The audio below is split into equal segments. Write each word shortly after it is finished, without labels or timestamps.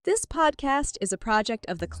This podcast is a project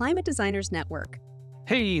of the Climate Designers Network.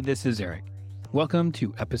 Hey, this is Eric. Welcome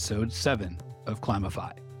to episode 7 of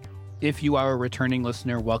Climify. If you are a returning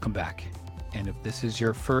listener, welcome back. And if this is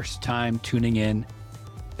your first time tuning in,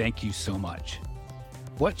 thank you so much.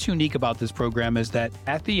 What's unique about this program is that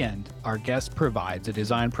at the end, our guest provides a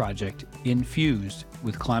design project infused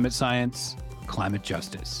with climate science, climate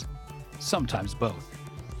justice, sometimes both.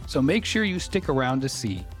 So make sure you stick around to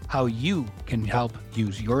see how you can help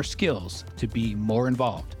use your skills to be more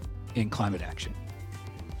involved in climate action.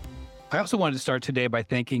 I also wanted to start today by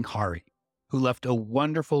thanking Hari, who left a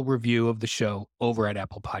wonderful review of the show over at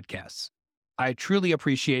Apple Podcasts. I truly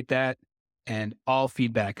appreciate that and all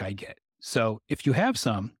feedback I get. So if you have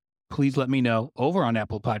some, please let me know over on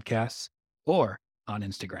Apple Podcasts or on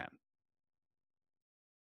Instagram.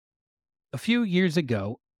 A few years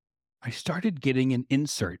ago, I started getting an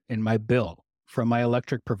insert in my bill from my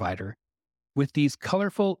electric provider with these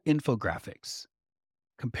colorful infographics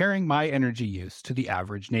comparing my energy use to the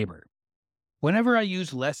average neighbor. Whenever I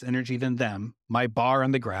used less energy than them, my bar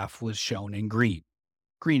on the graph was shown in green.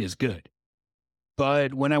 Green is good.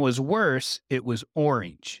 But when I was worse, it was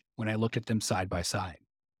orange when I looked at them side by side.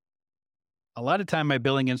 A lot of time my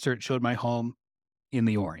billing insert showed my home in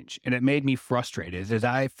the orange, and it made me frustrated as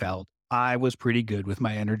I felt I was pretty good with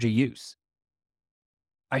my energy use.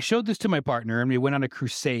 I showed this to my partner and we went on a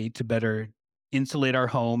crusade to better insulate our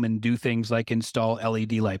home and do things like install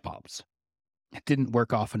LED light bulbs. It didn't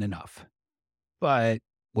work often enough. But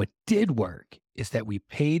what did work is that we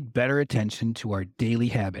paid better attention to our daily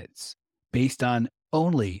habits based on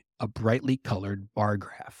only a brightly colored bar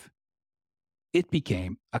graph. It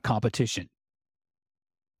became a competition.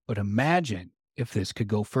 But imagine if this could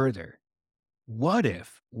go further. What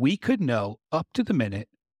if we could know up to the minute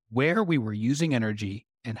where we were using energy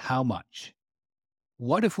and how much?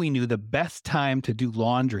 What if we knew the best time to do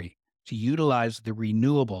laundry to utilize the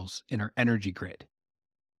renewables in our energy grid?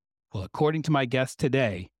 Well, according to my guest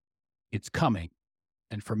today, it's coming.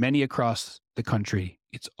 And for many across the country,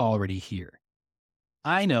 it's already here.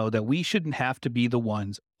 I know that we shouldn't have to be the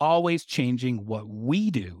ones always changing what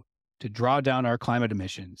we do to draw down our climate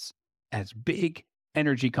emissions as big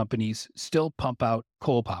energy companies still pump out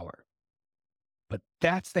coal power. But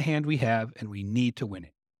that's the hand we have, and we need to win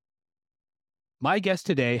it. My guest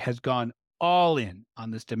today has gone all in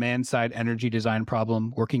on this demand-side energy design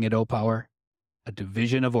problem working at Opower, a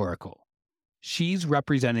division of Oracle. She's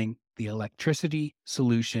representing the electricity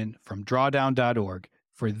solution from drawdown.org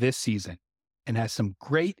for this season and has some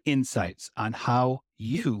great insights on how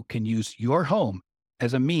you can use your home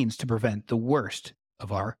as a means to prevent the worst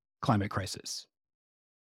of our climate crisis.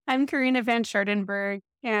 I'm Karina van Schaardenburg,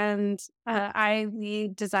 and I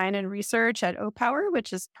lead design and research at Opower,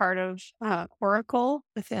 which is part of Oracle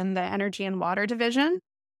within the Energy and Water division.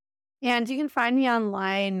 And you can find me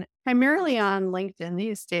online, primarily on LinkedIn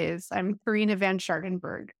these days. I'm Karina van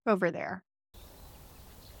Schaardenburg over there.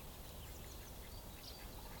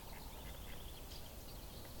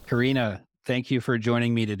 Karina, thank you for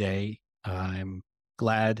joining me today. I'm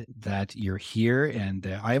glad that you're here, and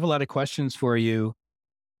I have a lot of questions for you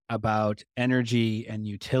about energy and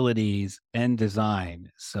utilities and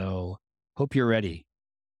design. So hope you're ready.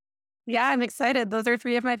 Yeah, I'm excited. Those are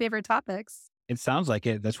 3 of my favorite topics. It sounds like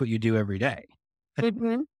it. That's what you do every day.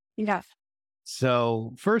 Mm-hmm. Yeah.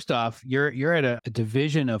 So first off, you're at a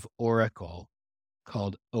division of Oracle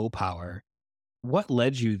called Opower. What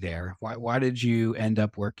led you there? Why did you end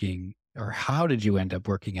up working, or how did you end up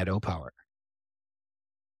working at Opower?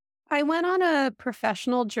 I went on a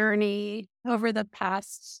professional journey over the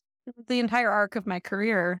entire arc of my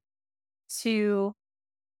career to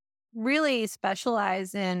really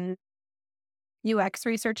specialize in UX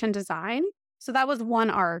research and design. So that was one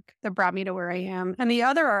arc that brought me to where I am. And the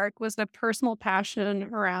other arc was the personal passion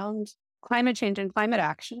around climate change and climate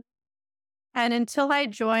action. And until I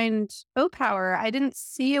joined Opower, I didn't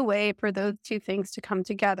see a way for those 2 things to come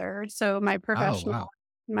together. So my professional,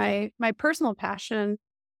 my personal passion,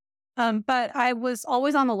 but I was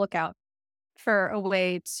always on the lookout for a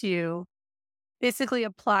way to basically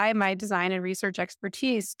apply my design and research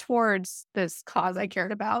expertise towards this cause I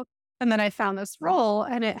cared about. And then I found this role,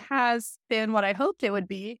 and it has been what I hoped it would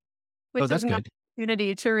be, which is an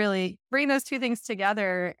opportunity to really bring those 2 things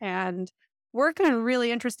together and work on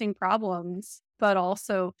really interesting problems, but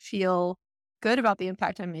also feel good about the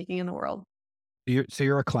impact I'm making in the world. So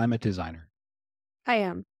you're a climate designer. I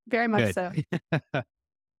am, very much so.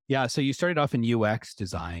 Yeah, so you started off in UX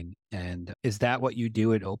design, and is that what you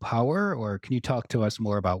do at Opower, or can you talk to us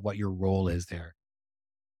more about what your role is there?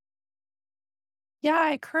 Yeah,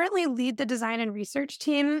 I currently lead the design and research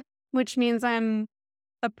team, which means I'm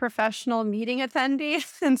a professional meeting attendee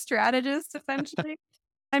and strategist, essentially.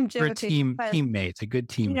 I'm For a joking, but teammate, a good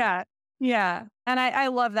teammate. yeah, yeah. And I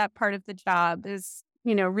love that part of the job is,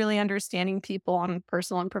 really understanding people on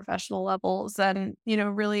personal and professional levels and,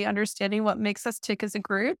 really understanding what makes us tick as a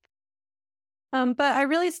group. But I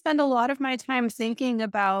really spend a lot of my time thinking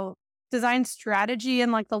about design strategy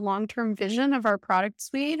and like the long-term vision of our product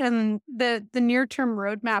suite and the near-term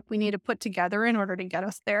roadmap we need to put together in order to get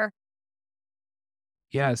us there.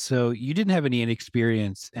 Yeah, so you didn't have any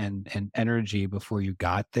experience and energy before you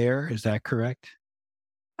got there, is that correct?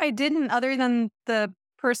 I didn't, other than the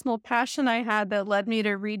personal passion I had that led me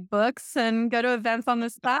to read books and go to events on the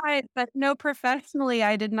side, but no, professionally,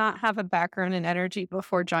 I did not have a background in energy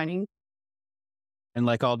before joining. And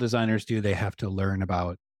like all designers do, they have to learn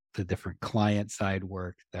about the different client side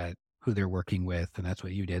work that who they're working with, and that's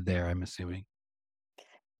what you did there, I'm assuming,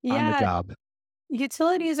 on the Yeah, job.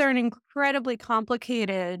 utilities are an incredibly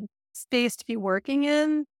complicated space to be working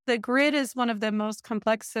in. The grid is one of the most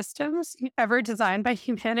complex systems ever designed by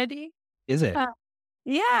humanity. Is it? Uh,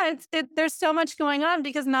 yeah, there's so much going on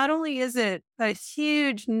because not only is it a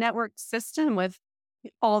huge network system with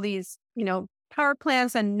all these, power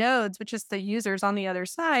plants and nodes, which is the users on the other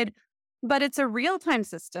side, but it's a real-time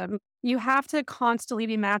system. You have to constantly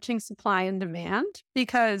be matching supply and demand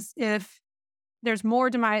because if there's more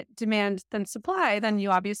demand than supply, then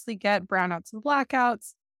you obviously get brownouts and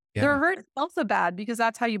blackouts. The Yeah. reverse is also bad because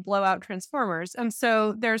that's how you blow out transformers. And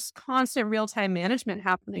so there's constant real time management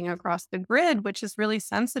happening across the grid, which is really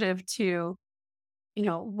sensitive to,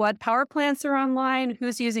 what power plants are online,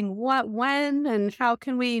 who's using what when, and how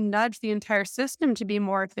can we nudge the entire system to be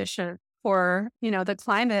more efficient for, the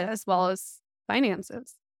climate as well as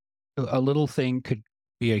finances. A little thing could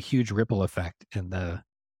be a huge ripple effect in the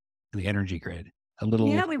energy grid. A little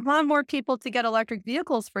Yeah, we want more people to get electric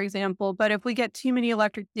vehicles, for example. But if we get too many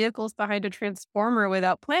electric vehicles behind a transformer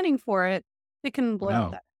without planning for it, it can oh blow out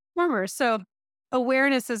no. that transformer. So,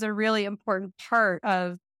 awareness is a really important part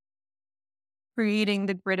of creating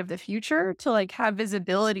the grid of the future to like have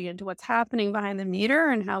visibility into what's happening behind the meter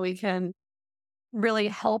and how we can really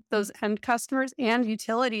help those end customers and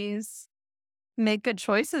utilities make good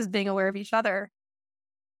choices, being aware of each other.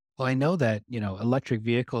 Well, I know that, electric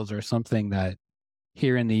vehicles are something that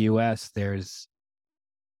here in the US,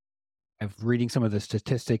 I'm reading some of the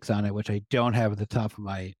statistics on it, which I don't have at the top of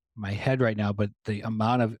my head right now, but the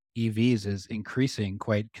amount of EVs is increasing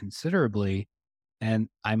quite considerably. And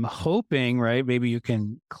I'm hoping, right, maybe you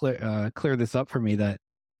can clear this up for me that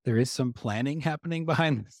there is some planning happening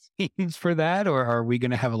behind the scenes for that, or are we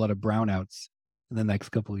going to have a lot of brownouts in the next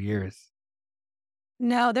couple of years?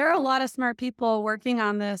 No, there are a lot of smart people working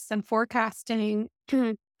on this and forecasting,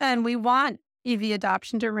 and we want EV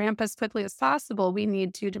adoption to ramp as quickly as possible. We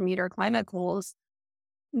need to meet our climate goals.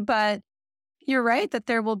 But you're right that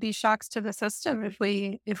there will be shocks to the system if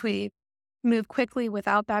we move quickly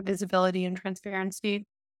without that visibility and transparency.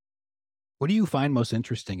 What do you find most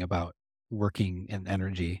interesting about working in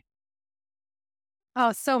energy?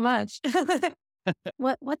 Oh, so much.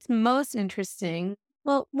 What's most interesting?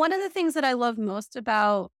 Well, one of the things that I love most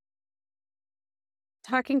about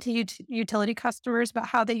talking to utility customers about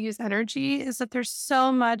how they use energy is that there's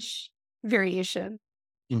so much variation.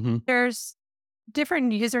 Hmm. There's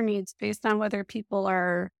different user needs based on whether people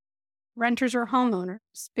are renters or homeowners,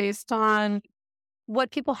 based on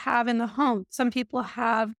what people have in the home. Some people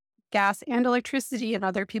have gas and electricity, and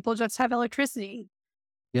other people just have electricity.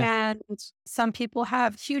 Yeah. And some people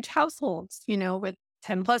have huge households, with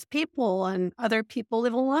 10 plus people, and other people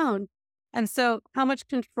live alone. And so, how much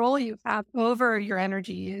control you have over your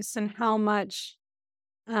energy use and how much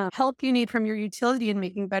help you need from your utility in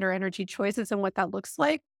making better energy choices and what that looks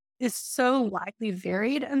like is so widely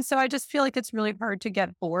varied. And so, I just feel like it's really hard to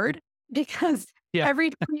get bored because Yeah. every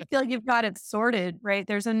time you feel like you've got it sorted, right,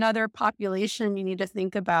 there's another population you need to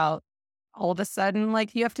think about all of a sudden,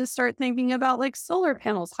 like you have to start thinking about like solar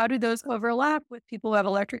panels. How do those overlap with people who have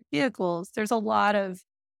electric vehicles? There's a lot of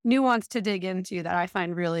nuance to dig into that I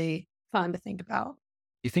find really fun to think about.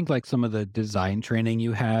 You think like some of the design training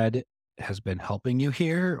you had has been helping you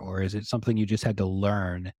here, or is it something you just had to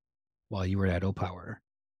learn while you were at Opower?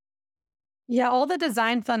 Yeah, all the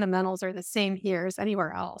design fundamentals are the same here as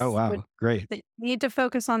anywhere Oh, else. But wow. Great. you need to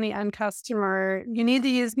focus on the end customer. You need to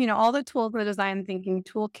use, all the tools in the design thinking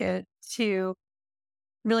toolkit to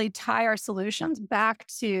really tie our solutions back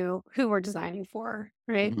to who we're designing for,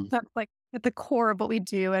 right? Mhm. That's like at the core of what we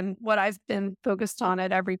do and what I've been focused on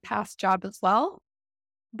at every past job as well.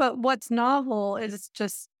 But what's novel is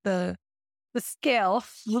just the scale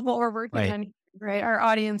of what we're working Right. on, right? Our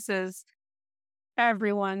audiences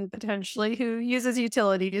everyone potentially who uses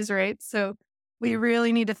utilities, right? So we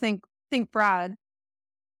really need to think broad.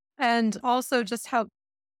 And also just how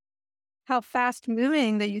fast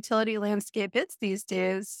moving the utility landscape is these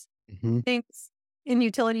days. Hmm. Things in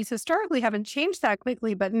utilities historically haven't changed that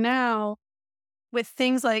quickly, but now with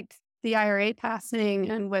things like the IRA passing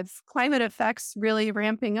and with climate effects really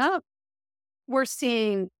ramping up, we're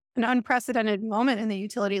seeing an unprecedented moment in the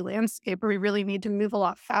utility landscape where we really need to move a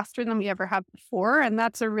lot faster than we ever have before. And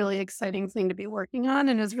that's a really exciting thing to be working on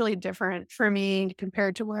and is really different for me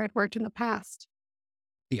compared to where I'd worked in the past.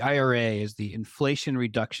 The IRA is the Inflation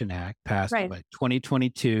Reduction Act passed in Right.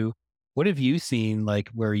 2022. What have you seen like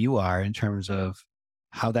where you are in terms of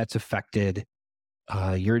how that's affected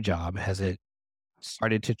your job? Has it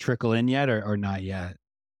started to trickle in yet or not yet?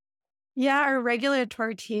 Yeah, our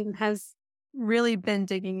regulatory team has really been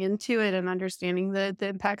digging into it and understanding the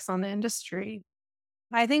impacts on the industry.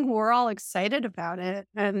 I think we're all excited about it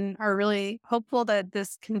and are really hopeful that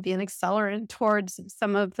this can be an accelerant towards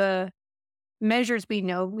some of the measures we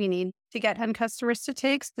know we need to get end customers to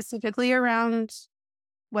take, specifically around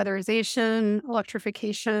weatherization,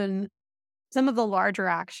 electrification, some of the larger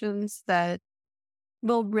actions that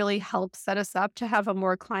will really help set us up to have a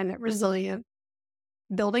more climate resilient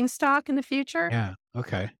building stock in the future. Yeah.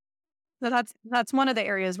 Okay. So that's one of the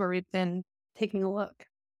areas where we've been taking a look.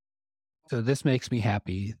 So this makes me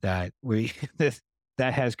happy that we this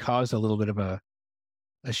that has caused a little bit of a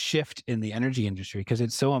shift in the energy industry because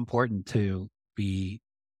it's so important to be,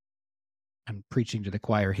 I'm preaching to the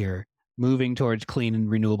choir here, moving towards clean and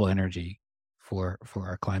renewable energy for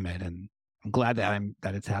our climate. And I'm glad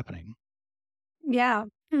that it's happening. Yeah,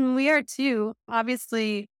 we are too.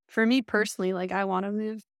 Obviously, for me personally, like I want to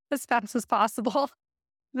move as fast as possible.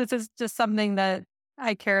 This is just something that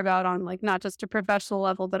I care about on like not just a professional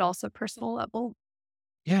level, but also personal level.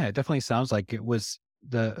 Yeah, it definitely sounds like it was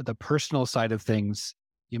the personal side of things.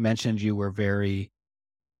 You mentioned you were very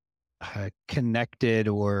connected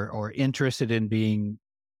or interested in being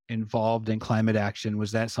involved in climate action.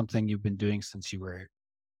 Was that something you've been doing since you were in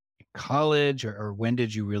college, or when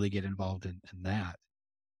did you really get involved in that?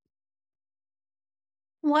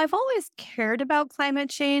 Well, I've always cared about climate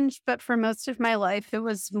change, but for most of my life, it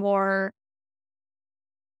was more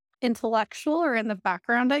intellectual or in the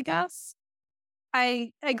background, I guess.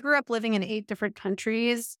 I grew up living in 8 different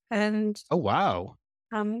countries and Oh wow.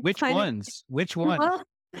 Which climate ones? Which one? well,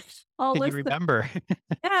 I'll Can you list them. remember?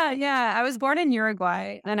 Yeah, yeah. I was born in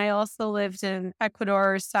Uruguay and I also lived in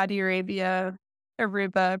Ecuador, Saudi Arabia,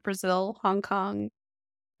 Aruba, Brazil, Hong Kong,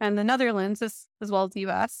 and the Netherlands as well as the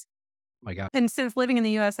US. My God. And since living in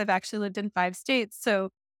the US, I've actually lived in 5 states. So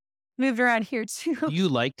moved around here too. Do you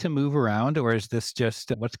like to move around, or is this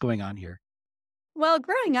just what's going on here? Well,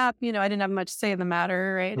 growing up, I didn't have much say in the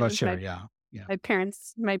matter, right? It Well, was sure. Yeah. Yeah. my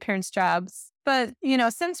parents' jobs. But,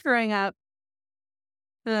 since growing up,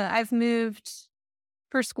 I've moved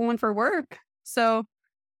for school and for work. So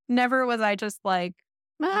never was I just like,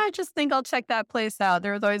 I just think I'll check that place out.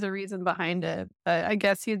 There was always a reason behind it. But I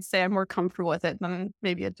guess you'd say I'm more comfortable with it than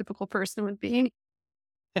maybe a typical person would be.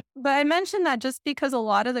 But I mentioned that just because a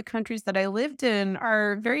lot of the countries that I lived in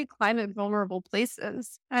are very climate vulnerable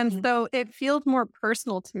places. And so it feels more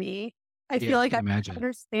personal to me. I Yeah. feel I like can I imagine.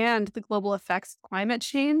 understand the global effects of climate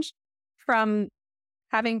change from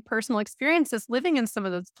having personal experiences living in some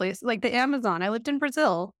of those places, like the Amazon. I lived in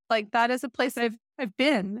Brazil. Like that is a place I've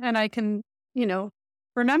been and I can, you know,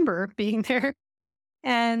 remember being there.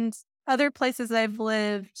 And other places I've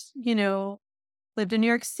lived in New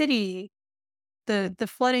York City. The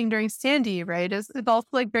flooding during Sandy, right, is also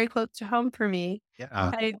like very close to home for me. Yeah.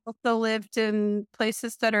 I also lived in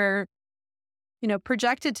places that are,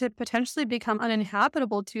 projected to potentially become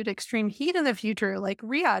uninhabitable due to extreme heat in the future, like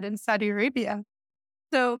Riyadh in Saudi Arabia.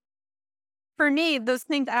 So for me, those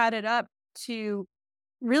things added up to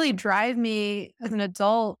really drive me as an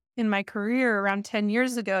adult in my career around 10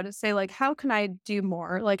 years ago to say, like, how can I do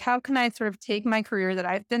more? Like, how can I sort of take my career that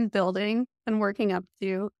I've been building and working up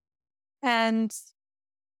to and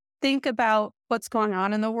think about what's going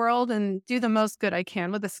on in the world and do the most good I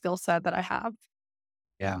can with the skill set that I have.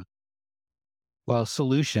 Yeah. Well,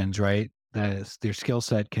 solutions, right? That is, their skill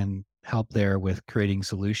set can help there with creating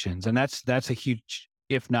solutions, and that's a huge,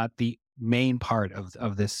 if not the main part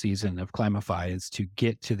of this season of Climify, is to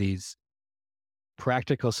get to these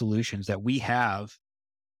practical solutions that we have.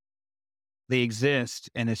 They exist,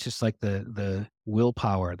 and it's just like the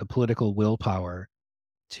willpower, the political willpower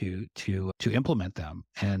to implement them.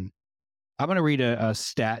 And I'm going to read a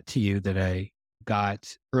stat to you that I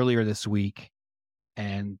got earlier this week,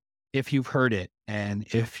 and if you've heard it, and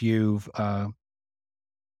if you've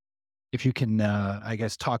if you can, I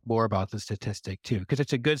guess, talk more about the statistic too, because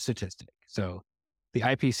it's a good statistic. So the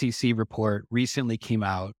IPCC report recently came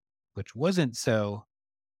out, which wasn't so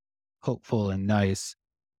hopeful and nice.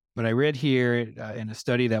 But I read here in a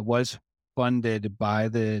study that was funded by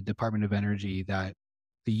the Department of Energy that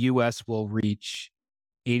the US will reach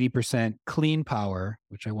 80% clean power,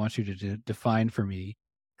 which I want you to define for me,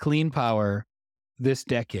 clean power this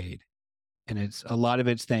decade. And it's a lot of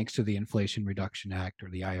it's thanks to the Inflation Reduction Act or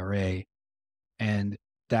the IRA. And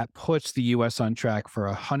that puts the US on track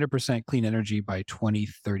for 100% clean energy by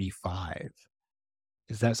 2035.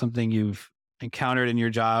 Is that something you've encountered in your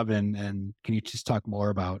job? And can you just talk more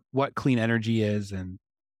about what clean energy is and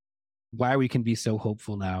why we can be so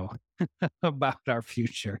hopeful now about our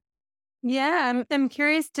future? Yeah, I'm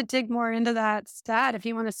curious to dig more into that stat. If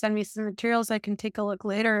you want to send me some materials, I can take a look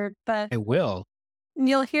later. But I will.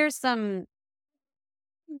 you'll hear some,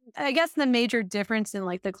 I guess, the major difference in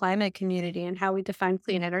like the climate community and how we define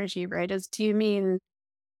clean energy, right? Is do you mean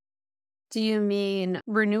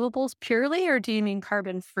renewables purely, or do you mean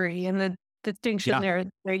carbon free? And the distinction Yeah, there,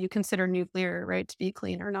 where you consider nuclear, right, to be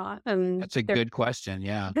clean or not. And that's a there, good question.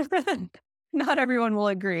 Yeah. not everyone will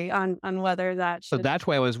agree on whether that So should. that's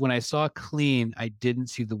why when I saw clean, I didn't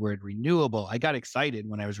see the word renewable. I got excited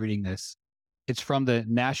when I was reading this. It's from the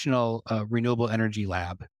National Renewable Energy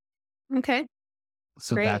Lab. Okay,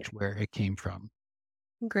 So great. that's where it came from.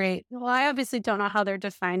 Great. Well, I obviously don't know how they're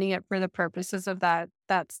defining it for the purposes of that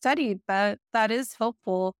study, but that is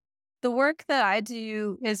helpful. The work that I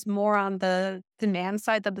do is more on the demand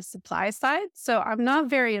side than the supply side. So I'm not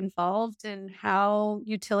very involved in how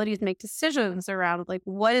utilities make decisions around like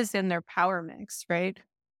what is in their power mix, right?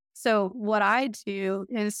 So what I do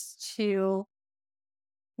is to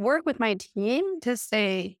work with my team to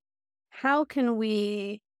say, how can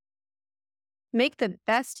we make the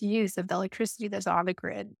best use of the electricity that's on the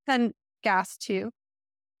grid and gas too,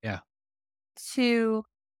 Yeah. to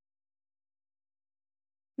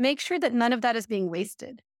make sure that none of that is being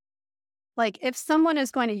wasted. Like if someone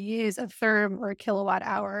is going to use a therm or a kilowatt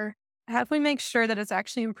hour, how can we make sure that it's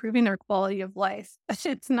actually improving their quality of life?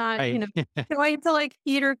 It's not, Right. going to like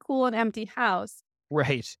heat or cool an empty house.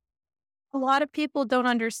 Right. A lot of people don't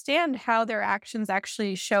understand how their actions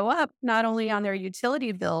actually show up, not only on their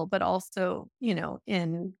utility bill, but also,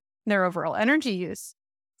 in their overall energy use.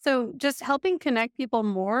 So just helping connect people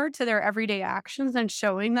more to their everyday actions and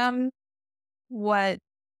showing them what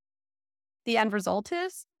the end result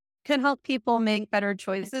is can help people make better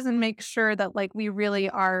choices and make sure that like we really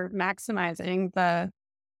are maximizing the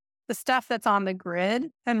stuff that's on the grid,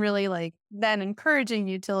 and really like then encouraging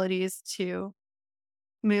utilities to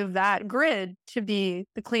move that grid to be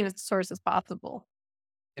the cleanest source as possible.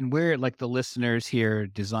 And we're like the listeners here,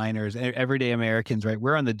 designers, everyday Americans, right?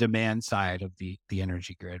 We're on the demand side of the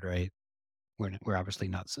energy grid, right? We're obviously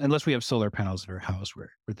not, unless we have solar panels in our house, we're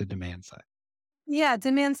the demand side. Yeah,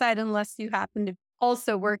 demand side, unless you happen to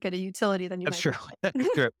also work at a utility, then you That's might true. That's be.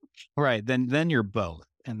 true. Right. Then you're both.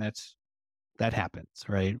 And that happens,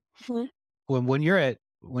 right? Mhm. When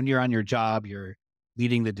you're on your job, you're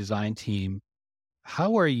leading the design team.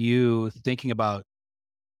 How are you thinking about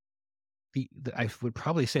I would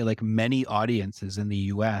probably say like many audiences in the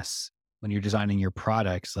US when you're designing your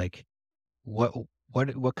products, like what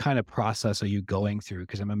what kind of process are you going through?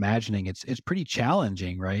 Because I'm imagining it's pretty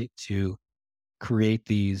challenging, right? To create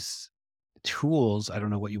these tools, I don't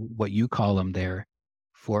know what you call them there,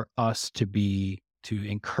 for us to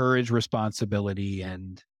encourage responsibility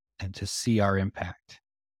and to see our impact.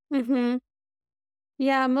 Mhm.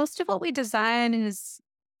 Yeah, most of what we design is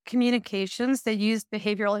communications that use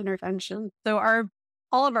behavioral intervention. So our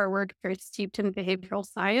all of our work is very steeped in behavioral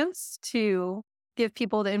science to give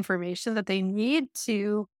people the information that they need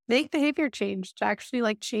to make behavior change, to actually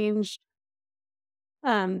like change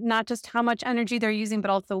not just how much energy they're using, but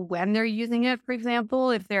also when they're using it. For example,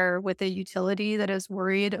 if they're with a utility that is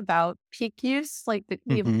worried about peak use, like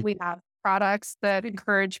Mhm. we have products that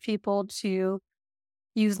encourage people to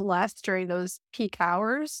use less during those peak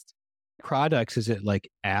hours. Products, is it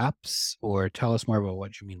like apps, or tell us more about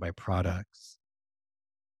what you mean by products?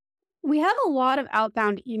 We have a lot of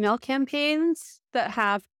outbound email campaigns that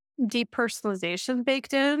have deep personalization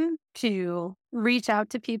baked in to reach out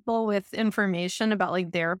to people with information about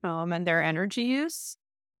like their home and their energy use.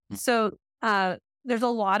 Mm. So there's a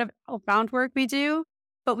lot of outbound work we do,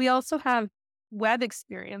 but we also have web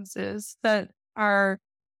experiences that are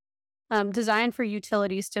designed for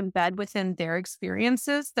utilities to embed within their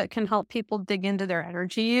experiences that can help people dig into their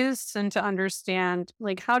energy use and to understand,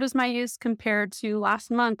 like, how does my use compare to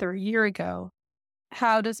last month or a year ago?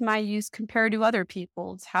 How does my use compare to other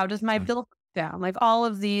people's? How does my Mm. bill down. Like all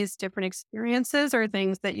of these different experiences are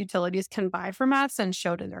things that utilities can buy from us and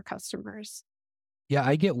show to their customers. Yeah,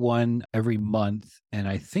 I get one every month, and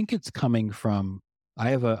I think it's coming from, I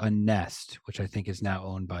have a Nest, which I think is now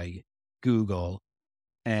owned by Google.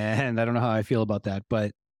 And I don't know how I feel about that,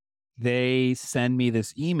 but they send me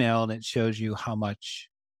this email and it shows you how much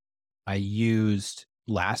I used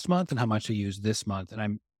last month and how much I used this month.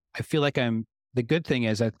 And I feel like the good thing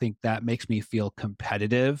is I think that makes me feel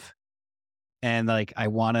competitive and like I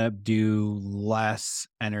want to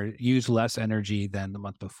use less energy than the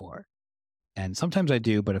month before. And sometimes I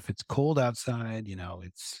do, but if it's cold outside,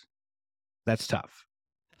 that's tough.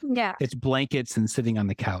 Yeah, It's blankets and sitting on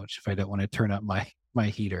the couch if I don't want to turn up my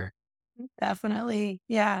heater. definitely.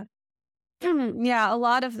 Yeah. Yeah. A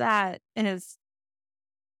lot of that is,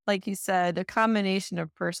 like you said, a combination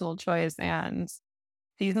of personal choice and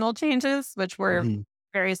seasonal changes, which we're Mhm.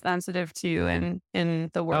 very sensitive to in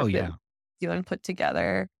the Oh work that yeah. we do and put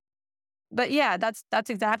together. But yeah, that's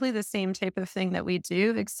exactly the same type of thing that we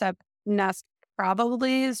do, except Nest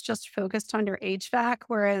probably is just focused on your HVAC,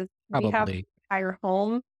 whereas we have Probably. entire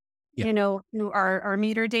home, Yeah. our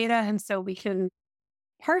meter data. And so we can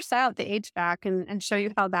parse out the HVAC and show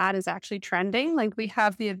you how that is actually trending. Like we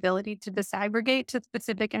have the ability to disaggregate to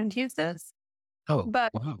specific end uses. Oh,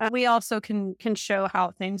 But wow. we also can show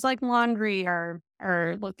how things like laundry are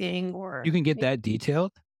looking You or can get that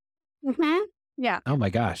detailed? Mhm. Yeah. Oh my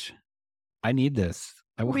gosh. I need this.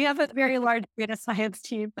 We have a very large data science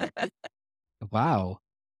team. Wow.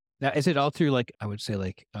 Now, is it all through like, I would say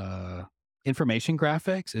like, information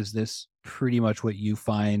graphics? Is this pretty much what you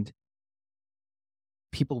find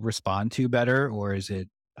people respond to better? Or is it,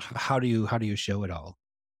 how do you show it all?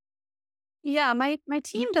 Yeah, my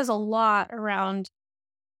team does a lot around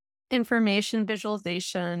information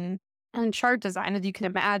visualization and chart design, as you can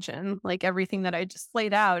imagine. Like everything that I just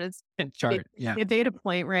laid out is Chart. Yeah. basically a data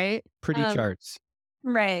point, right? Pretty charts.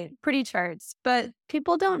 Right. Pretty charts. But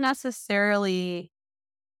people don't necessarily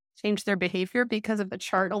change their behavior because of the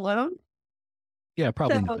chart alone. Yeah,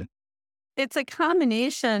 probably So not. it's a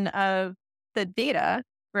combination of the data,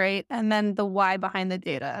 right? And then the why behind the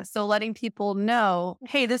data. So letting people know,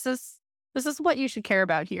 hey, this is what you should care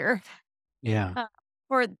about here. Yeah. Uh,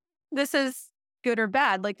 or this is good or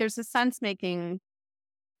bad. Like there's a sense making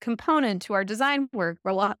component to our design work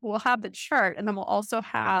where we'll have the chart and then we'll also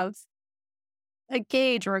have a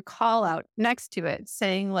gauge or a call out next to it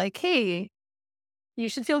saying like, hey, you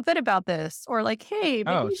should feel good about this. Or like, hey, maybe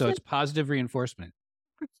Oh, you so should, it's positive reinforcement.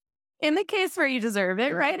 in the case where you deserve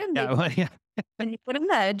it, right? And Yeah. maybe Well, yeah. when you put an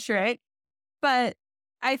edge, right? But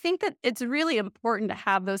I think that it's really important to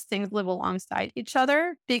have those things live alongside each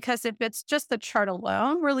other because if it's just the chart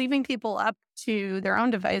alone, we're leaving people up to their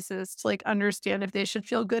own devices to like understand if they should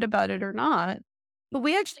feel good about it or not. But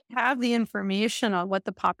we actually have the information on what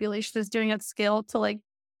the population is doing at scale to like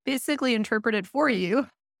basically interpret it for you.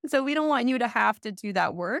 So we don't want you to have to do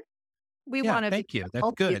that work. We Yeah. want to be Thank you. able to That's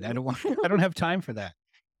help good. you. I don't have time for that.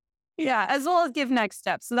 Yeah, as well as give next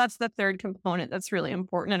steps. So that's the third component that's really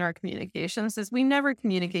important in our communications is we never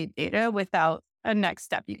communicate data without a next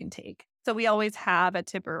step you can take. So we always have a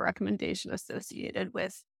tip or recommendation associated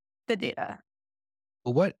with the data.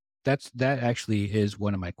 Well, that actually is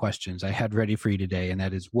one of my questions I had ready for you today. And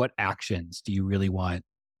that is, what actions do you really want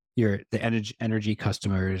the energy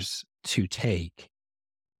customers to take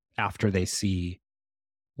after they see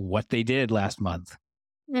what they did last month?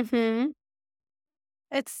 hmm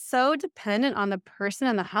It's so dependent on the person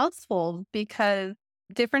and the household because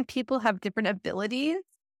different people have different abilities.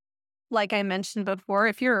 Like I mentioned before,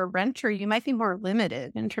 if you're a renter, you might be more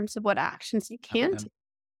limited in terms of what actions you can Yeah. take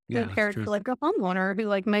Yeah, that's compared true. to like a homeowner who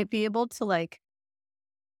like might be able to like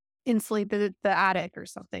insulate the attic or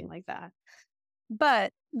something like that.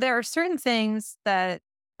 But there are certain things that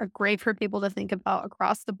are great for people to think about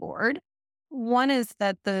across the board. One is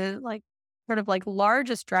that the like sort of like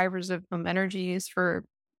largest drivers of home energy use for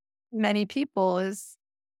many people is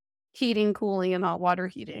heating, cooling, and hot water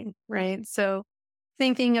heating, right? So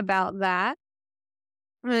thinking about that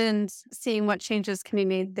and seeing what changes can be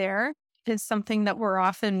made there is something that we're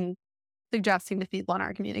often suggesting to people in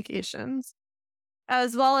our communications,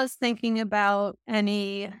 as well as thinking about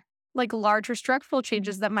any like larger structural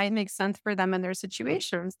changes that might make sense for them in their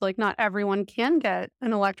situations. Like not everyone can get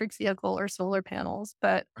an electric vehicle or solar panels,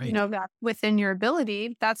 but Right. that within your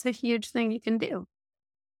ability, that's a huge thing you can do.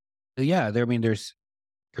 Yeah.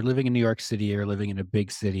 You're living in New York City, you're living in a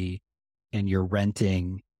big city, and you're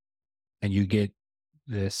renting, and you get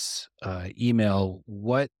this email.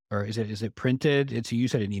 Or is it printed? You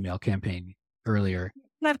said an email campaign earlier.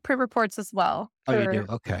 I have print reports as well Oh, you do?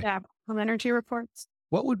 for Okay. home energy reports.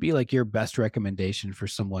 What would be like your best recommendation for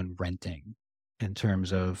someone renting in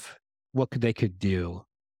terms of they could do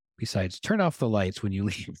besides turn off the lights when you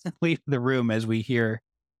leave the room, as we hear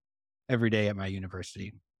every day at my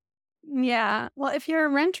university? Yeah. Well, if you're a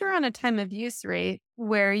renter on a time of use rate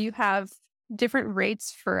where you have different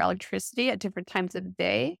rates for electricity at different times of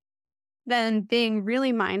day, then being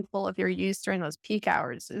really mindful of your use during those peak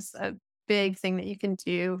hours is a big thing that you can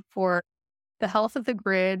do for the health of the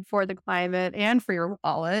grid, for the climate, and for your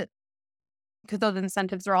wallet, because those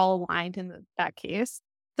incentives are all aligned in that case.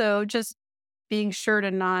 So just being sure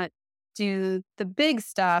to not do the big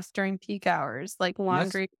stuff during peak hours, like Yes.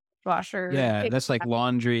 laundry, washer. Yeah, that's like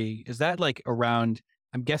laundry. Is that like around,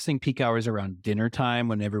 I'm guessing peak hours around dinner time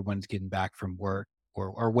when everyone's getting back from work,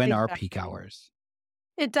 or when are peak Exactly. hours?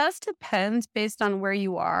 It does depend based on where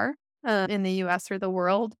you are in the US or the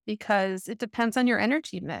world, because it depends on your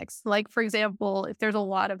energy mix. Like, for example, if there's a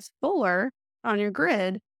lot of solar on your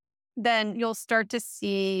grid, then you'll start to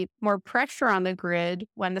see more pressure on the grid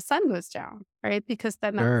when the sun goes down, right? Because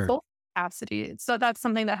then that Sure. solar capacity. So that's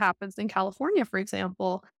something that happens in California, for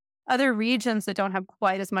example. Other regions that don't have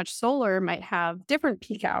quite as much solar might have different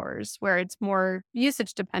peak hours where it's more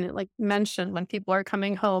usage dependent, like you mentioned, when people are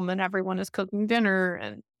coming home and everyone is cooking dinner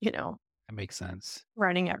and, That makes sense.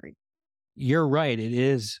 running every. You're right. It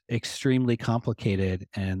is extremely complicated.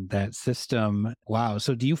 And that system, wow.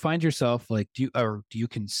 So do you find yourself like, do you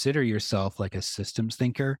consider yourself like a systems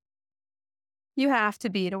thinker You have to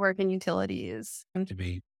be to work in utilities. to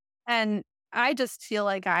be? And I just feel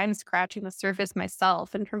like I'm scratching the surface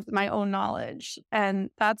myself in terms of my own knowledge. And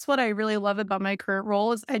that's what I really love about my current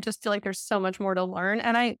role is I just feel like there's so much more to learn.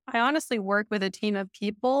 And I honestly work with a team of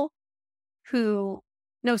people who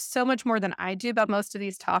know so much more than I do about most of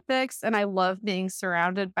these topics. And I love being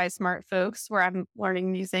surrounded by smart folks where I'm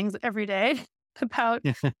learning new things every day about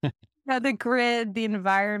the grid, the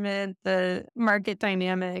environment, the market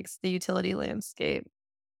dynamics, the utility landscape.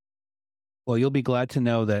 Well, you'll be glad to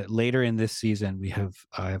know that later in this season,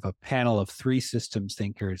 I have a panel of three systems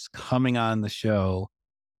thinkers coming on the show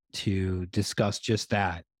to discuss just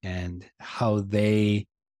that and how they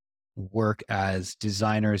work as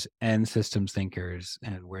designers and systems thinkers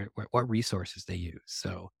and what resources they use.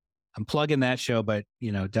 So I'm plugging that show, but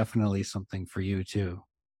definitely something for you too.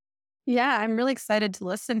 Yeah, I'm really excited to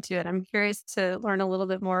listen to it. I'm curious to learn a little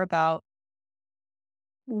bit more about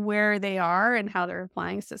where they are and how they're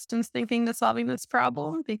applying systems thinking to solving this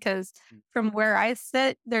problem. Because from where I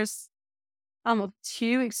sit, there's almost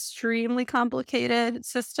two extremely complicated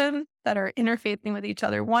systems that are interfacing with each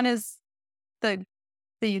other. One is the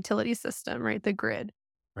the utility system, right? The grid.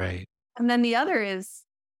 Right. And then the other is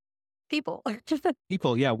people.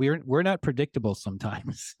 People, yeah, we're not predictable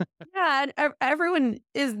sometimes. Yeah, and everyone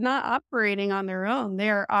is not operating on their own. They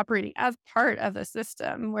are operating as part of a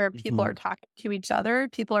system where people Mhm. are talking to each other.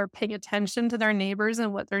 People are paying attention to their neighbors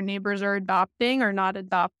and what their neighbors are adopting or not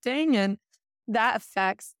adopting. And that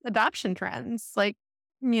affects adoption trends. Like,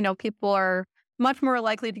 people are much more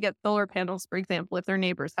likely to get solar panels, for example, if their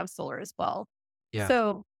neighbors have solar as well. Yeah,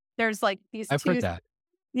 So there's like these I've heard two, that.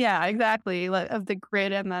 yeah, exactly, like, of the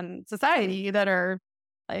grid and then society that are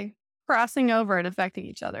like crossing over and affecting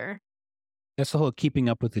each other. That's the whole keeping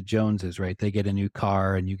up with the Joneses, right? They get a new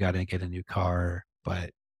car and you got to get a new car,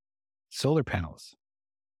 but solar panels.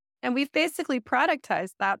 And we've basically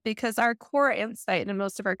productized that because our core insight in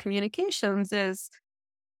most of our communications is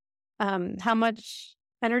how much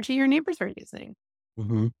energy your neighbors are using.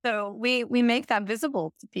 Hmm. So we make that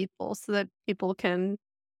visible to people so that people can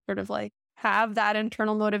sort of like have that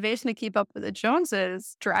internal motivation to keep up with the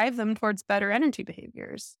Joneses, drive them towards better energy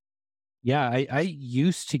behaviors. Yeah, I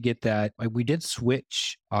used to get that. We did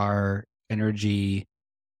switch our energy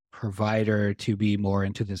provider to be more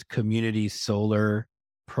into this community solar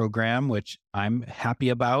program, which I'm happy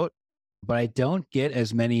about, but I don't get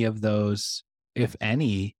as many of those, if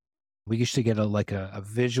any. We used to get a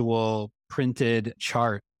visual printed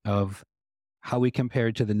chart of how we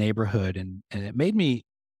compared to the neighborhood, and it made me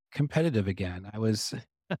competitive again. I was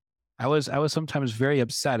sometimes very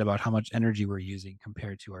upset about how much energy we're using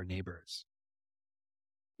compared to our neighbors.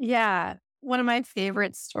 Yeah. One of my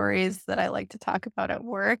favorite stories that I like to talk about at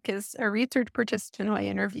work is a research participant who I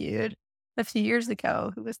interviewed a few years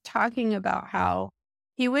ago who was talking about how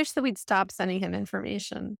he wished that we'd stop sending him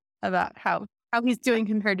information about how he's doing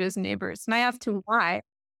compared to his neighbors. And I asked him why.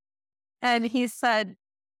 And he said,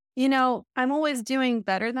 I'm always doing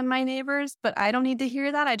better than my neighbors, but I don't need to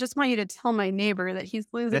hear that. I just want you to tell my neighbor that he's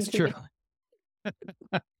losing That's to true. me.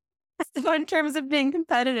 So in terms of being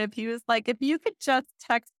competitive, he was like, if you could just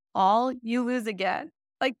text all, you lose again.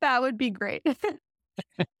 Like that would be great.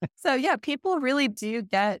 So yeah, people really do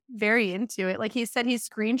get very into it. Like he said, he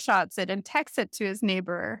screenshots it and texts it to his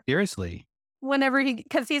neighbor Seriously. whenever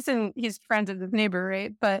because he's friends with his neighbor,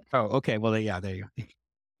 right? But Oh, okay. Well, yeah, there you go.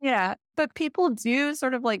 yeah, but people do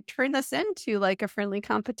sort of like turn this into like a friendly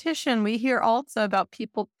competition. We hear also about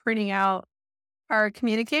people printing out our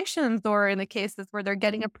communications, or in the cases where they're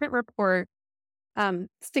getting a print report,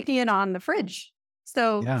 sticking it on the fridge.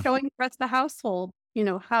 So Yeah. showing the rest of the household,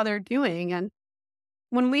 how they're doing. And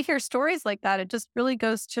when we hear stories like that, it just really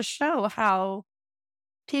goes to show how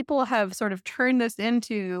people have sort of turned this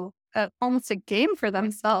into almost a game for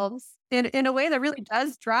themselves in a way that really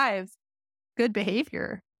does drive good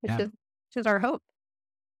behavior, which Yeah. is our hope.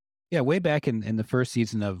 Yeah. Way back in the first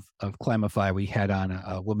season of Climify, we had on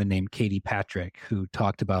a woman named Katie Patrick who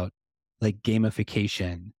talked about like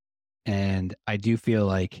gamification. And I do feel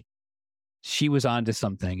like she was onto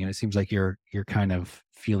something. And it seems like you're kind of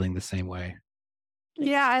feeling the same way.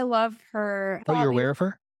 Yeah, I love her Oh, thought you're aware of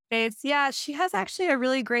her? leadership. Yeah, she has actually a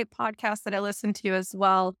really great podcast that I listen to as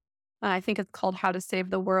well. I think it's called How to Save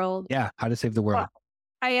the World. Yeah. How to Save the World. Well,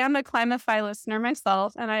 I am a Climify listener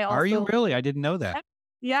myself, and I Are you also really? I didn't know that.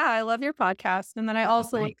 yeah, I love your podcast, and then I Oh,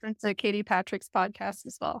 also thanks. listen to Katie Patrick's podcast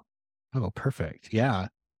as well. Oh, perfect. Yeah.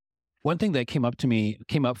 One thing that came up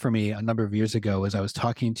for me a number of years ago was I was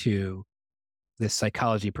talking to this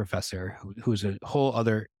psychology professor who's a whole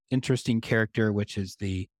other interesting character, which is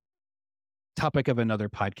the topic of another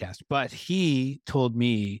podcast. But he told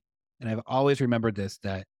me, and I've always remembered this,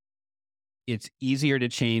 that it's easier to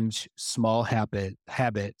change small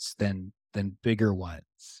habits than bigger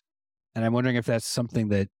ones. And I'm wondering if that's something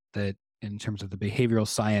that in terms of the behavioral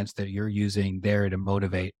science that you're using there to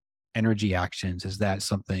motivate energy actions, is that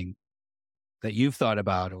something that you've thought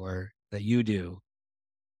about or that you do?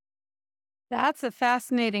 That's a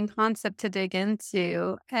fascinating concept to dig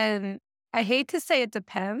into, and I hate to say it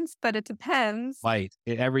depends, but it depends. Light.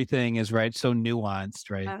 Everything is right. So nuanced,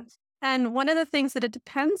 right? Uh, and one of the things that it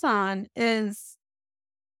depends on is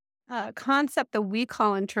a concept that we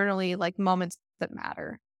call internally like moments that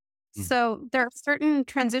matter. Mhm. So there are certain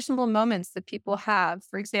transitional moments that people have.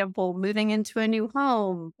 For example, moving into a new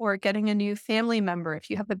home or getting a new family member if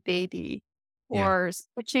you have a baby, Yeah. or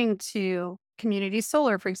switching to community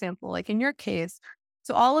solar, for example, like in your case.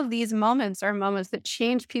 So all of these moments are moments that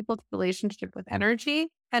change people's relationship with energy,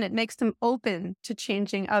 and it makes them open to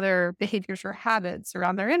changing other behaviors or habits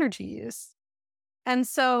around their energy use. And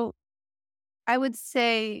so I would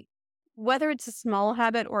say whether it's a small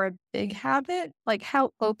habit or a big habit, like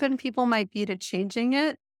how open people might be to changing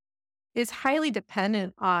it is highly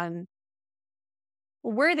dependent on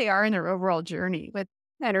where they are in their overall journey with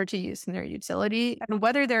energy use and their utility, and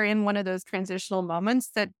whether they're in one of those transitional moments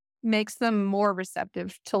that makes them more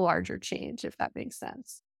receptive to larger change, if that makes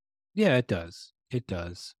sense. Yeah, it does. It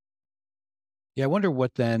does. Yeah, I wonder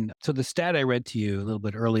what then. So the stat I read to you a little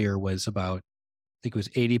bit earlier was about, I think it was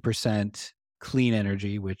 80% clean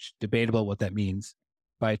energy, which debatable what that means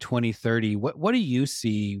by 2030. What do you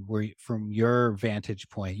see from your vantage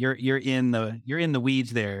point? You're in the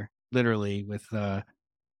weeds there, literally, with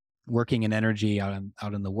working in energy out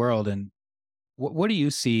in the world. And what do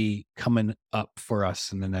you see coming up for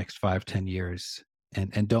us in the next 5, 10 years?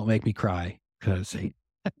 And don't make me cry, because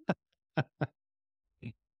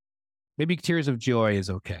maybe tears of joy is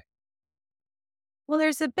okay. Well,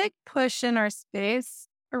 there's a big push in our space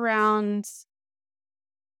around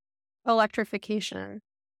electrification,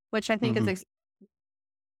 which I think is Hmm.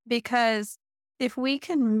 because if we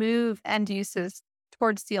can move end uses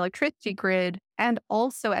towards the electricity grid and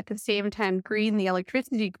also at the same time green the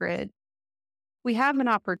electricity grid, we have an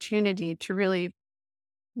opportunity to really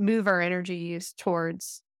move our energy use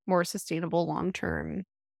towards more sustainable, long term,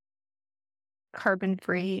 carbon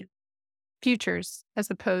free futures as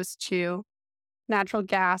opposed to natural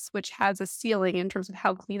gas, which has a ceiling in terms of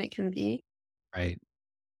how clean it can be. Right.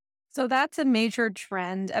 So that's a major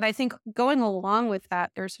trend. And I think going along with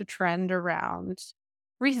that, there's a trend around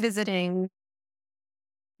revisiting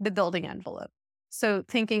the building envelope. So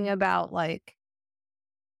thinking about like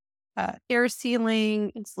air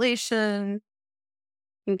sealing, insulation,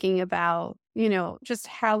 thinking about, just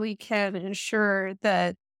how we can ensure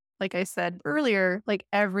that, like I said earlier, like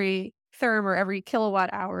every therm or every kilowatt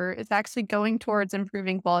hour is actually going towards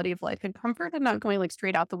improving quality of life and comfort and not going like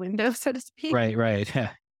straight out the window, so to speak. Right. Right.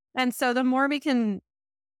 And so the more we can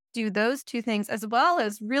do those two things, as well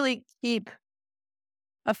as really keep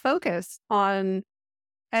a focus on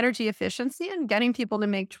energy efficiency and getting people to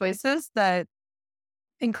make choices that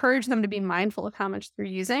encourage them to be mindful of how much they're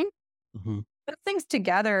using. Hmm. Those things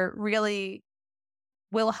together really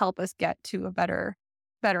will help us get to a better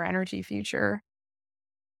energy future.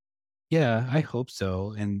 Yeah, I hope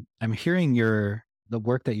so. And I'm hearing the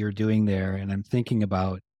work that you're doing there, and I'm thinking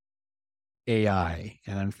about AI,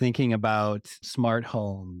 and I'm thinking about smart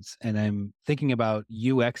homes, and I'm thinking about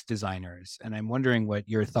UX designers, and I'm wondering what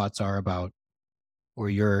your thoughts are about, or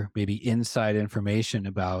your maybe inside information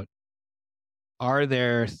about, are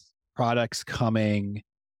there products coming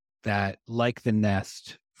that, like the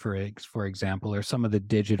Nest, for example, or some of the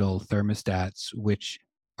digital thermostats, which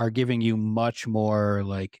are giving you much more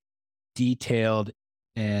like detailed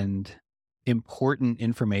and important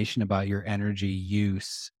information about your energy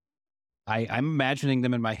use. I'm imagining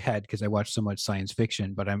them in my head because I watch so much science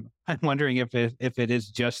fiction, but I'm wondering if it is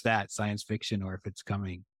just that science fiction or if it's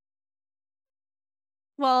coming.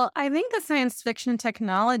 Well, I think the science fiction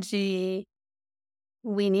technology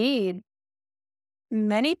we need,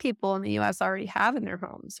 many people in the US already have in their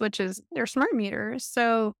homes, which is their smart meters.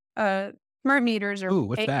 So, smart meters are Ooh,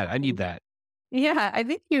 what's that? I need AI. that. Yeah, I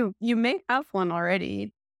think you may have one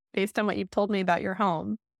already based on what you've told me about your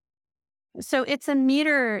home. So it's a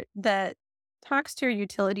meter that talks to your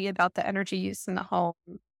utility about the energy use in the home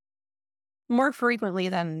more frequently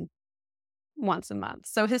than once a month.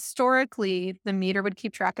 So historically, the meter would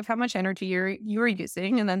keep track of how much energy you were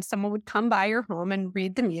using, and then someone would come by your home and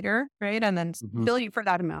read the meter, right? And then Hmm. bill you for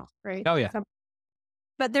that amount, right? Oh yeah,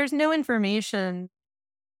 But there's no information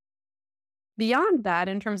beyond that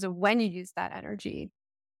in terms of when you use that energy.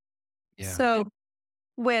 yeah. So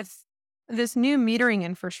with this new metering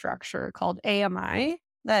infrastructure called AMI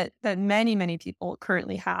that many people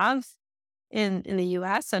currently have in the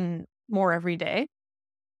US and more every day,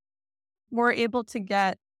 we're able to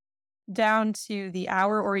get down to the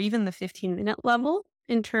hour or even the 15-minute level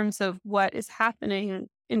in terms of what is happening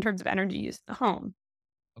in terms of energy use in the home.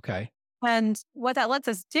 Okay. And what that lets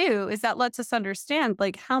us do is that lets us understand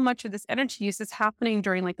like how much of this energy use is happening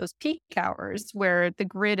during like those peak hours where the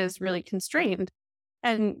grid is really constrained.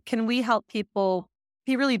 And can we help people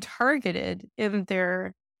be really targeted in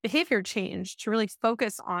their behavior change to really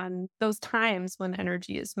focus on those times when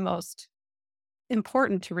energy is most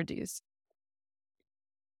important to reduce?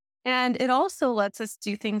 And it also lets us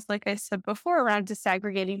do things, like I said before, around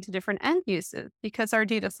disaggregating to different end uses because our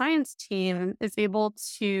data science team is able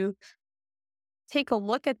to take a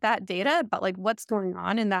look at that data about like what's going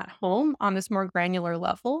on in that home on this more granular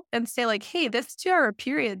level and say like, hey, this 2 hour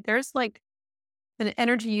period, there's like an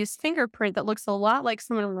energy use fingerprint that looks a lot like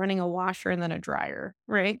someone running a washer and then a dryer,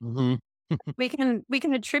 right? Hmm. We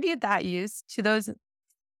can attribute that use to those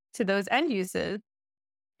end uses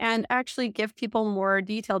and actually give people more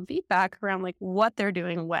detailed feedback around like what they're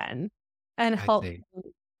doing when and I help see. them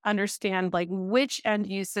understand like which end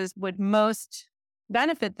uses would most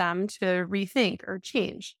benefit them to rethink or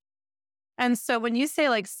change. And so when you say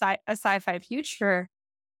like a sci-fi future,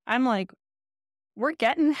 I'm like, we're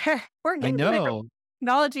getting there. We're I getting there. know.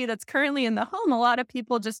 Technology that's currently in the home, a lot of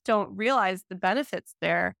people just don't realize the benefits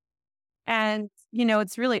there. And,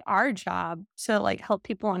 it's really our job to like help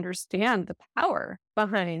people understand the power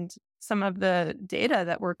behind some of the data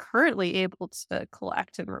that we're currently able to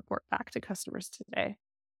collect and report back to customers today.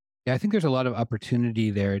 Yeah, I think there's a lot of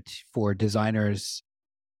opportunity there for designers,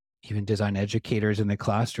 even design educators in the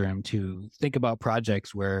classroom, to think about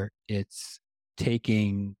projects where it's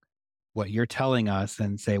taking what you're telling us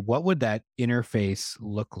and say, what would that interface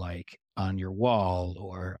look like on your wall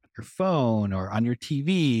or on your phone or on your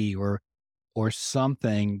TV, or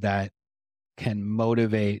something that can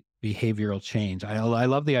motivate behavioral change. I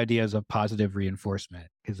love the ideas of positive reinforcement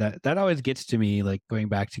because that always gets to me, like going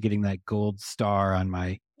back to getting that gold star on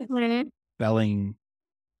my Mhm. spelling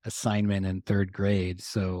assignment in third grade.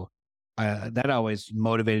 So that always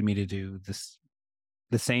motivated me to do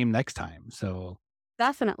the same next time. So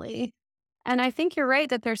Definitely. And I think you're right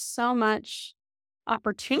that there's so much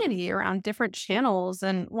opportunity around different channels.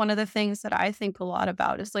 And one of the things that I think a lot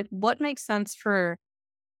about is like what makes sense for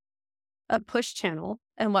a push channel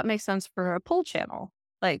and what makes sense for a pull channel.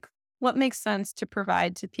 Like what makes sense to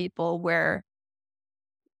provide to people where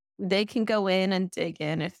they can go in and dig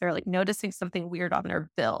in if they're like noticing something weird on their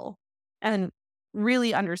bill and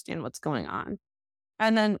really understand what's going on.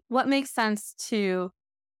 And then what makes sense to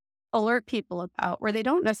alert people about where they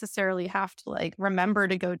don't necessarily have to like remember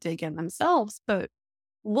to go dig in themselves, but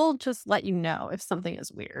we'll just let you know if something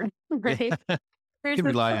is weird, yeah, right? There's can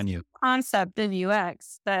this rely whole on you. concept in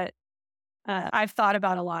UX that I've thought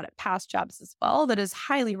about a lot at past jobs as well that is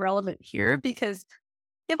highly relevant here because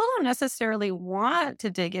people don't necessarily want to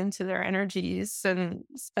dig into their energies and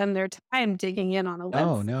spend their time digging in on a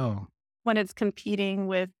Oh website no. when it's competing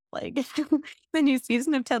with like the new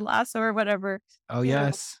season of Ted Lasso or whatever. Oh You know,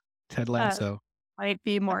 yes. Ted uh, Lasso. might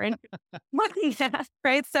be more interesting looking at,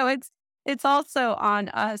 right? So it's also on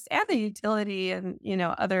us and the utility and,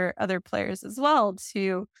 other players as well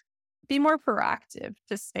to be more proactive,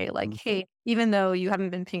 to say like, Mhm. hey, even though you haven't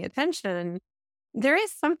been paying attention, there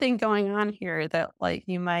is something going on here that like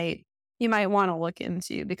you might want to look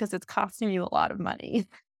into because it's costing you a lot of money.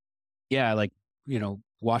 Yeah, like,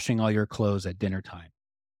 washing all your clothes at dinner time.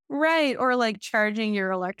 Right. Or like charging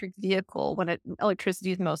your electric vehicle when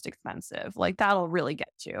electricity is most expensive. Like that'll really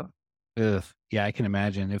get you. Ugh. Yeah, I can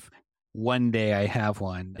imagine if one day I have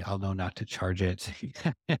one, I'll know not to charge it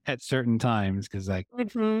at certain times because, like,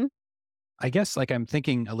 Hmm. I guess, like, I'm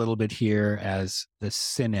thinking a little bit here as the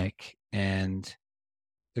cynic, and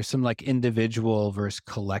there's some like individual versus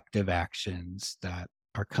collective actions that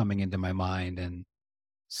are coming into my mind. And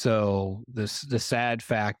so the sad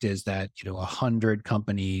fact is that, 100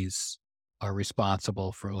 companies are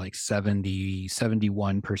responsible for like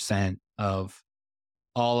 71% of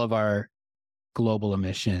all of our global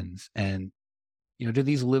emissions. And, do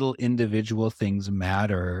these little individual things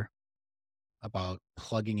matter about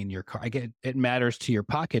plugging in your car? I get it matters to your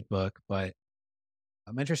pocketbook, but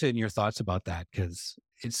I'm interested in your thoughts about that because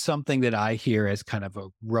it's something that I hear as kind of a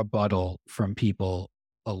rebuttal from people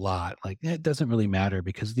a lot. Like, it doesn't really matter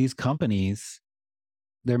because these companies,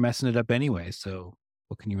 they're messing it up anyway. So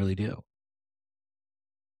what can you really do?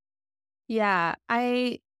 Yeah.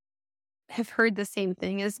 I have heard the same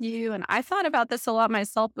thing as you. And I thought about this a lot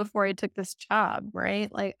myself before I took this job,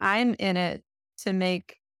 right? Like I'm in it to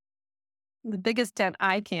make the biggest dent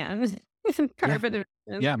I can in Yeah. carbon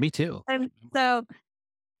emissions. Yeah, me too. And so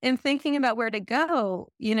in thinking about where to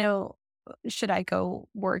go, should I go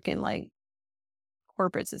work in like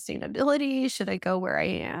corporate sustainability? Should I go where I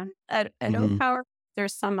am at Hmm. Opower?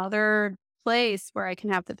 There's some other place where I can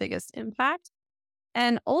have the biggest impact.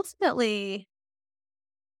 And ultimately,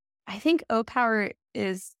 I think Opower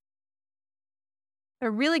is a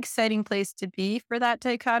really exciting place to be for that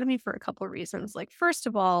dichotomy for a couple of reasons. Like, first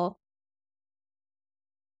of all,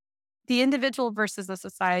 the individual versus the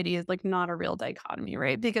society is like not a real dichotomy,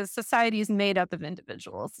 right? Because society is made up of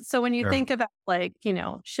individuals. So when you Sure. think about like,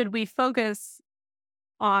 should we focus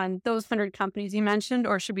on those 100 companies you mentioned,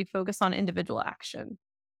 or should we focus on individual action?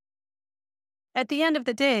 At the end of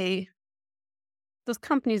the day, those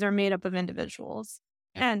companies are made up of individuals,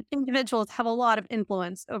 Yeah. and individuals have a lot of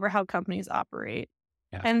influence over how companies operate.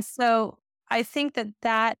 Yeah. And so I think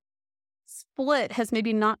that split has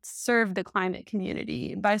maybe not served the climate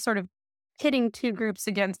community by sort of pitting two groups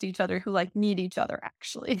against each other who like need each other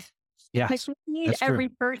actually. Like Yes, we need that's true. every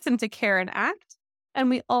person to care and act. And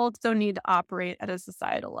we also need to operate at a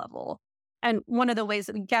societal level. And one of the ways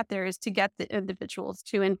that we get there is to get the individuals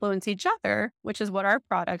to influence each other, which is what our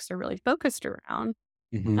products are really focused around,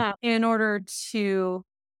 Hmm. in order to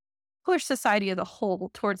push society as a whole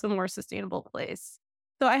towards a more sustainable place.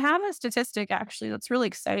 So I have a statistic actually that's really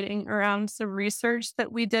exciting around some research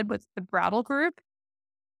that we did with the Brattle Group,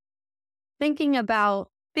 thinking about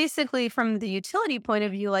basically from the utility point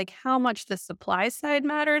of view, like how much the supply side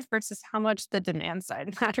matters versus how much the demand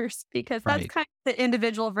side matters, because that's Right. kind of the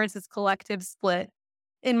individual versus collective split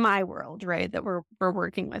in my world, right? That we're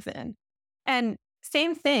working within. And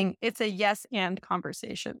same thing, it's a yes and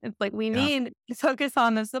conversation. It's like we Yeah. need to focus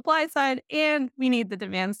on the supply side and we need the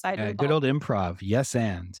demand side Yeah. Good involved. old improv. Yes.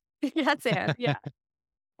 And Yes, and yeah.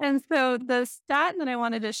 And so the stat that I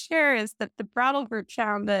wanted to share is that the Brattle Group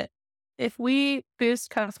found that if we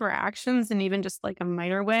boost customer actions in even just like a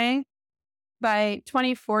minor way, by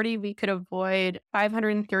 2040, we could avoid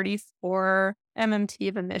 534 MMT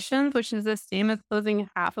of emissions, which is the same as closing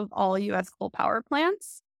half of all US coal power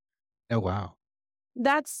plants. oh, wow.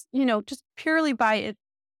 That's, just purely by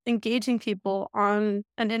engaging people on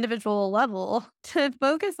an individual level to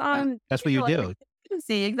focus Yeah. on That's what you electric do.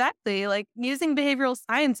 efficiency. Exactly. Like using behavioral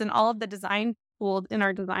science and all of the design tools in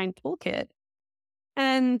our design toolkit.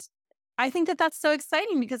 And I think that that's so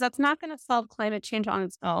exciting because that's not going to solve climate change on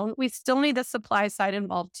its own. We still need the supply side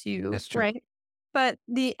involved too, That's true. right? But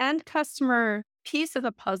the end customer piece of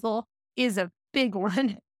the puzzle is a big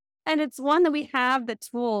one. And it's one that we have the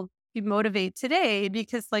tool to motivate today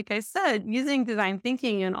because, like I said, using design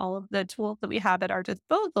thinking and all of the tools that we have at our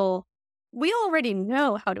disposal, we already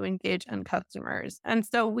know how to engage end customers. And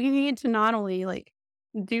so we need to not only like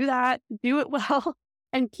do that, do it well,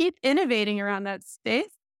 and keep innovating around that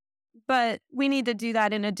space, but we need to do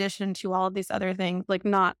that in addition to all of these other things, like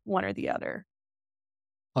not one or the other.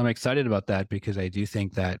 I'm excited about that because I do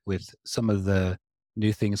think that with some of the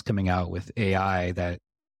new things coming out with AI, that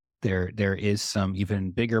there is some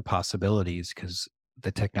even bigger possibilities because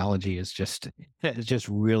the technology is just it's just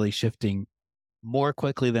really shifting more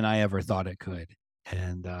quickly than I ever thought it could.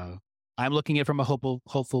 And I'm looking at it from a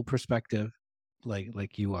hopeful perspective,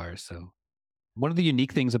 like you are. So one of the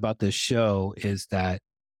unique things about this show is that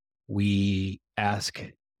we ask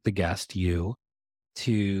the guest, you,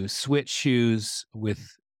 to switch shoes with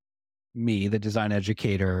me, the design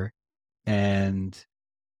educator, and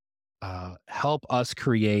help us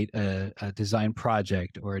create a design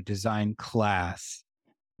project or a design class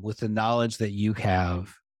with the knowledge that you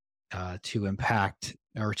have to impact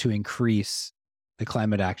or to increase the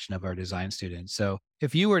climate action of our design students. So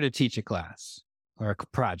if you were to teach a class or a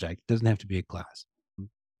project, it doesn't have to be a class,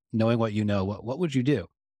 knowing what you know, what would you do?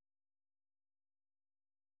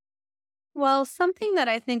 Well, something that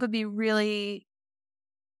I think would be really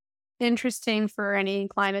interesting for any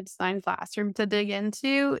climate design classroom to dig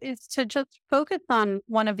into is to just focus on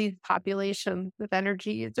one of these populations of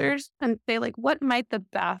energy users and say, like, what might the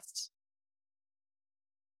best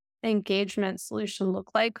engagement solution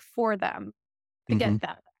look like for them to Hmm. get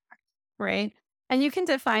that back, right? And you can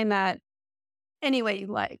define that any way you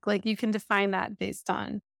like. Like, you can define that based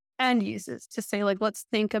on end uses to say, like, let's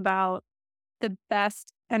think about the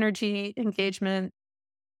best energy engagement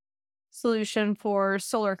solution for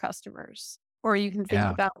solar customers. Or you can think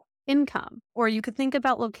Yeah. about income, or you could think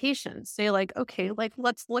about locations. Say, like, okay, like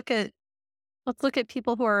let's look at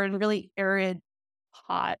people who are in really arid,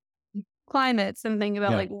 hot climates and think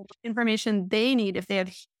about Yeah. like what information they need if they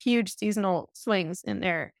have huge seasonal swings in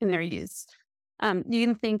their use. You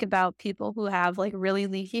can think about people who have like really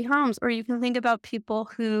leaky homes, or you can think about people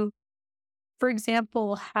who, for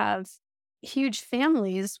example, have huge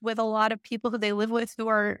families with a lot of people who they live with who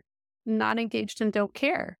are not engaged and don't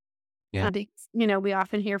care. Yeah. We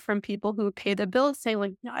often hear from people who pay the bills saying,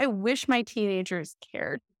 like, "No, I wish my teenagers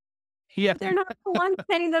cared." Yeah. They're not the one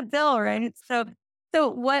paying the bill, right? So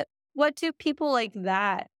what do people like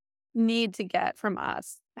that need to get from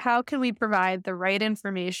us? How can we provide the right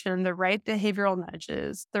information, the right behavioral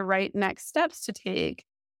nudges, the right next steps to take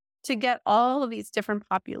to get all of these different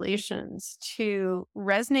populations to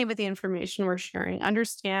resonate with the information we're sharing,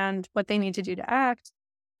 understand what they need to do to act,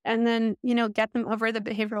 and then, get them over the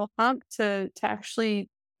behavioral hump to actually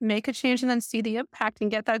make a change and then see the impact and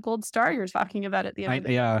get that gold star you're talking about at the end of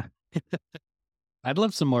the Yeah. I'd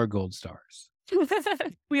love some more gold stars.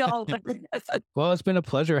 We all Well, it's been a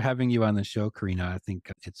pleasure having you on the show, Karina. I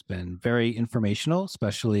think it's been very informational,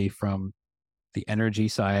 especially from the energy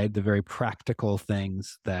side, the very practical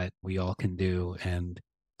things that we all can do, and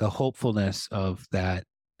the hopefulness of that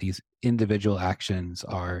these individual actions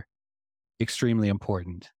are extremely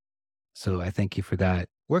important. So I thank you for that.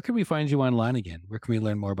 Where can we find you online again? Where can we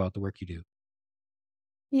learn more about the work you do?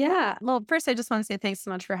 Yeah. Well, first, I just want to say thanks so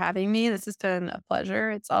much for having me. This has been a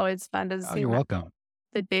pleasure. It's always fun to Oh, zoom you're out welcome.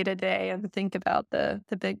 the day to day and think about the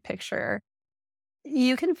big picture.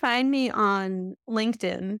 You can find me on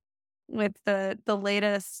LinkedIn with the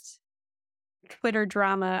latest Twitter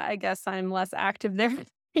drama. I guess I'm less active there than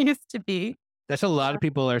I used to be. That's a lot of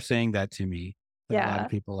people are saying that to me. Like a lot of Yeah.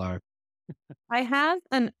 people are. I have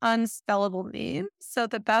an unspellable name. So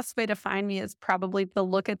the best way to find me is probably to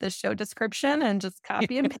look at the show description and just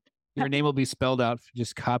copy and paste. Your name will be spelled out.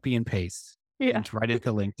 Just copy and paste Yeah. and write it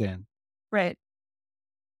to LinkedIn. Right.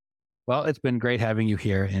 Well, it's been great having you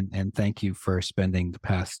here, and thank you for spending the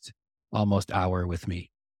past almost hour with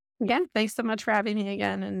me. Again, thanks so much for having me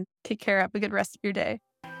again, and take care. Have a good rest of your day.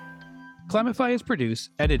 Climify is produced,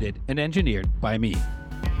 edited, and engineered by me.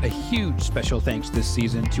 A huge special thanks this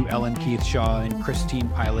season to Ellen Keith Shaw and Christine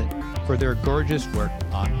Pilot for their gorgeous work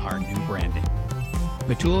on our new branding.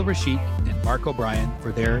 Matul Rashid and Mark O'Brien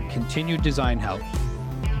for their continued design help.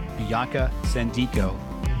 Bianca Sandico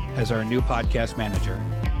as our new podcast manager.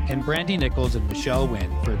 And Brandy Nichols and Michelle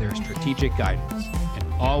Wynn for their strategic guidance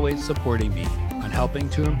and always supporting me on helping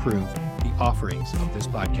to improve the offerings of this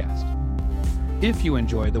podcast. If you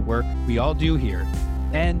enjoy the work we all do here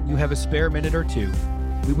and you have a spare minute or two,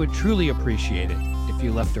 we would truly appreciate it if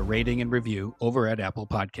you left a rating and review over at Apple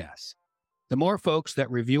Podcasts. The more folks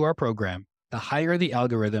that review our program, the higher the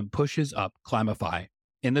algorithm pushes up Climify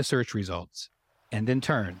in the search results. And in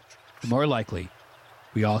turn, the more likely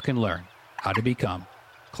we all can learn how to become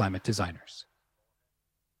climate designers.